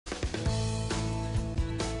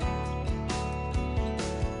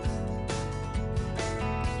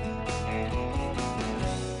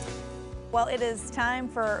Well, it is time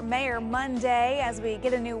for Mayor Monday as we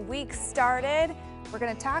get a new week started. We're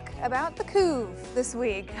going to talk about the Couve this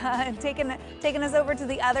week. Taking us over to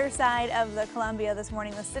the other side of the Columbia this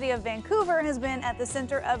morning, the city of Vancouver has been at the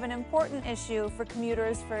center of an important issue for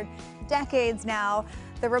commuters for decades now,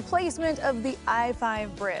 the replacement of the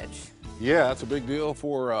I-5 bridge. Yeah, that's a big deal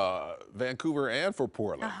for Vancouver and for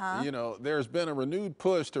Portland. You know, there's been a renewed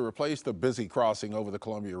push to replace the busy crossing over the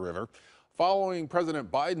Columbia River following President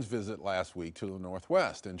Biden's visit last week to the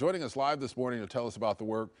Northwest. And joining us live this morning to tell us about the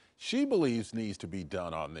work she believes needs to be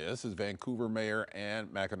done on this is Vancouver Mayor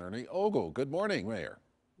McEnerny-Ogle. Good morning, Mayor.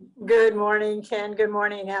 Good morning, Ken. Good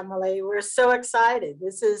morning, Emily. We're so excited.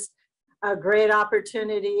 This is a great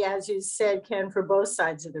opportunity, as you said, Ken, for both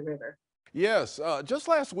sides of the river. Yes, just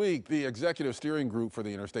last week, the Executive Steering Group for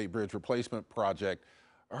the Interstate Bridge Replacement Project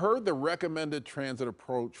heard the recommended transit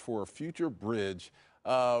approach for a future bridge.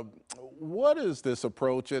 What is this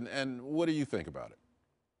approach and what do you think about it?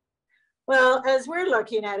 Well, as we're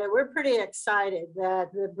looking at it, we're pretty excited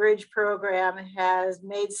that the bridge program has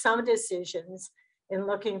made some decisions in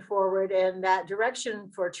looking forward, and that direction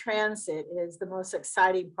for transit is the most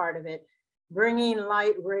exciting part of it. Bringing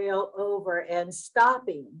light rail over and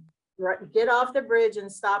stopping, get off the bridge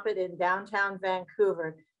and stop it in downtown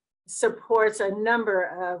Vancouver supports a number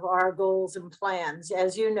of our goals and plans.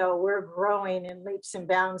 As you know, we're growing in leaps and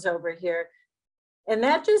bounds over here. And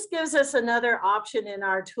that just gives us another option in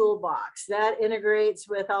our toolbox that integrates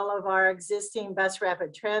with all of our existing bus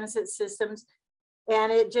rapid transit systems.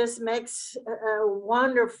 And it just makes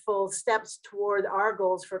wonderful steps toward our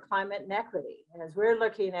goals for climate and equity. As we're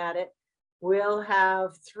looking at it, we'll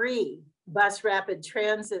have 3 bus rapid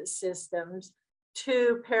transit systems,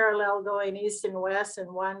 2 parallel going east and west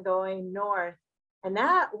and 1 going north. And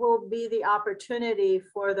that will be the opportunity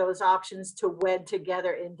for those options to wed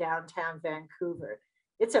together in downtown Vancouver.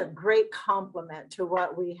 It's a great complement to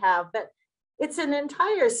what we have, but it's an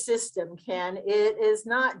entire system, Ken. It is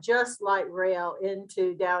not just light rail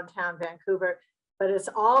into downtown Vancouver, but it's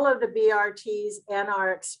all of the BRTs and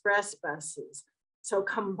our express buses. So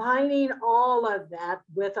combining all of that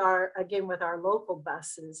with our local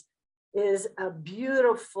buses is a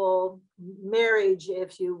beautiful marriage,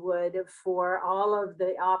 if you would, for all of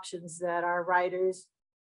the options that our riders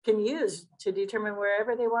can use to determine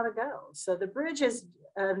wherever they want to go. So the bridge is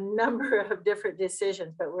a number of different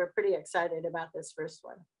decisions, but we're pretty excited about this first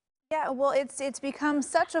one. Yeah, well, it's become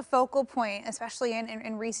such a focal point, especially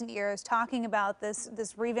in recent years, talking about this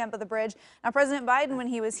revamp of the bridge. Now, President Biden, when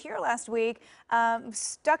he was here last week,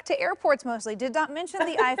 stuck to airports mostly, did not mention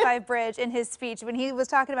the I-5 bridge in his speech. When he was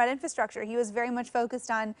talking about infrastructure, he was very much focused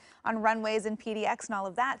on runways and PDX and all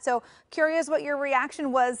of that. So curious what your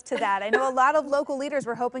reaction was to that. I know a lot of local leaders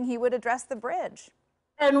were hoping he would address the bridge.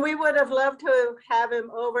 And we would have loved to have him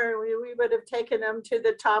over. We would have taken him to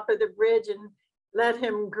the top of the bridge and let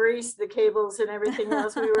him grease the cables and everything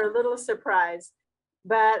else. We were a little surprised,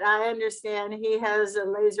 but I understand he has a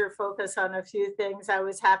laser focus on a few things. I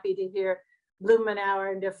was happy to hear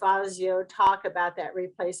Blumenauer and DeFazio talk about that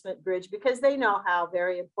replacement bridge because they know how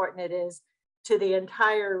very important it is to the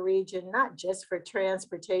entire region, not just for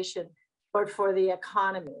transportation, but for the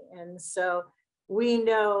economy. And so we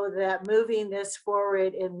know that moving this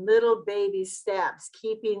forward in little baby steps,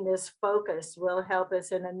 keeping this focus will help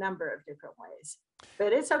us in a number of different ways.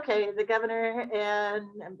 But it's okay. The governor and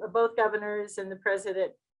both governors and the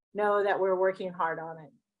president know that we're working hard on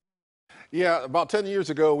it. Yeah, about 10 years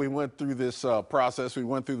ago, we went through this process. We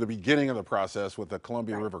went through the beginning of the process with the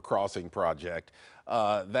Columbia River Crossing project.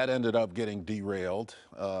 That ended up getting derailed,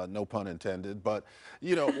 no pun intended. But,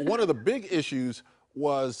 you know, one of the big issues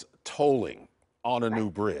was tolling on a new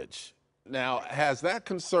bridge. Now, has that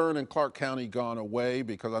concern in Clark County gone away?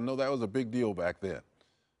 Because I know that was a big deal back then.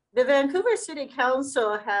 The Vancouver City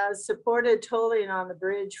Council has supported tolling on the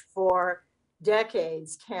bridge for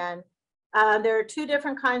decades, Ken. There are 2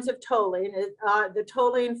 different kinds of tolling. The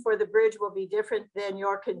tolling for the bridge will be different than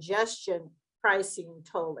your congestion pricing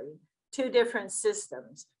tolling, 2 different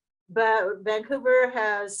systems. But Vancouver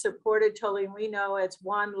has supported tolling. We know it's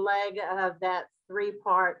one leg of that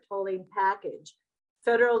 3-part tolling package.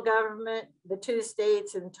 Federal government, the 2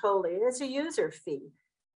 states, and tolling. It's a user fee.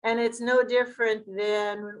 And it's no different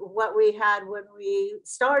than what we had when we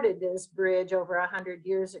started this bridge over 100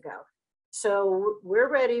 years ago. So we're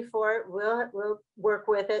ready for it. We'll work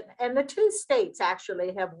with it. And the 2 states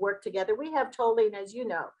actually have worked together. We have tolling, as you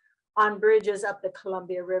know, on bridges up the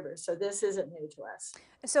Columbia River. So this isn't new to us.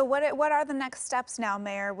 So what are the next steps now,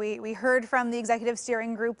 Mayor? We heard from the Executive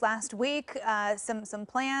Steering Group last week, some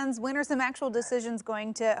plans. When are some actual decisions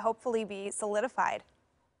going to hopefully be solidified?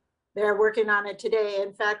 They're working on it today.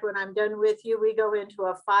 In fact, when I'm done with you, we go into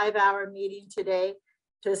a 5-hour meeting today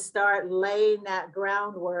to start laying that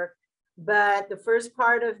groundwork. But the first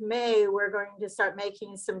part of May, we're going to start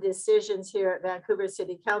making some decisions here at Vancouver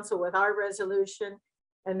City Council with our resolution,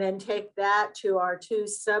 and then take that to our two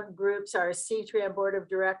subgroups, our C-Tran Board of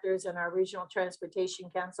Directors and our Regional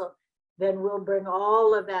Transportation Council. Then we'll bring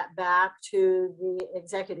all of that back to the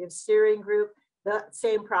Executive Steering Group. The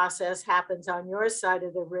same process happens on your side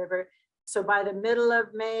of the river. So by the middle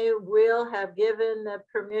of May, we'll have given the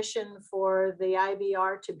permission for the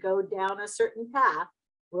IBR to go down a certain path.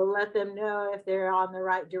 We'll let them know if they're on the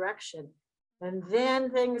right direction. And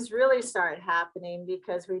then things really start happening,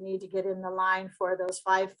 because we need to get in the line for those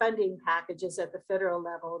 5 funding packages at the federal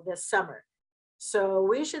level this summer. So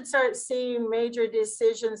we should start seeing major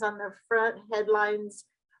decisions on the front headlines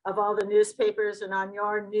of all the newspapers and on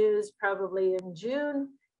your news probably in June,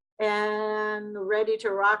 and ready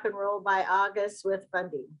to rock and roll by August with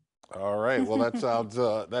funding. All right. Well,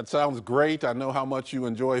 that sounds great. I know how much you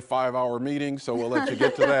enjoy 5-hour meetings, so we'll let you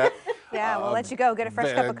get to that. Yeah, we'll let you go get a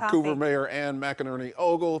fresh cup of coffee. Vancouver Mayor Ann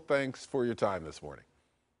McEnerny-Ogle, thanks for your time this morning.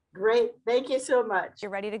 Great. Thank you so much.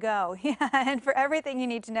 You're ready to go. Yeah, and for everything you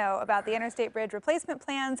need to know about the Interstate Bridge replacement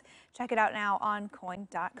plans, check it out now on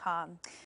KOIN.com.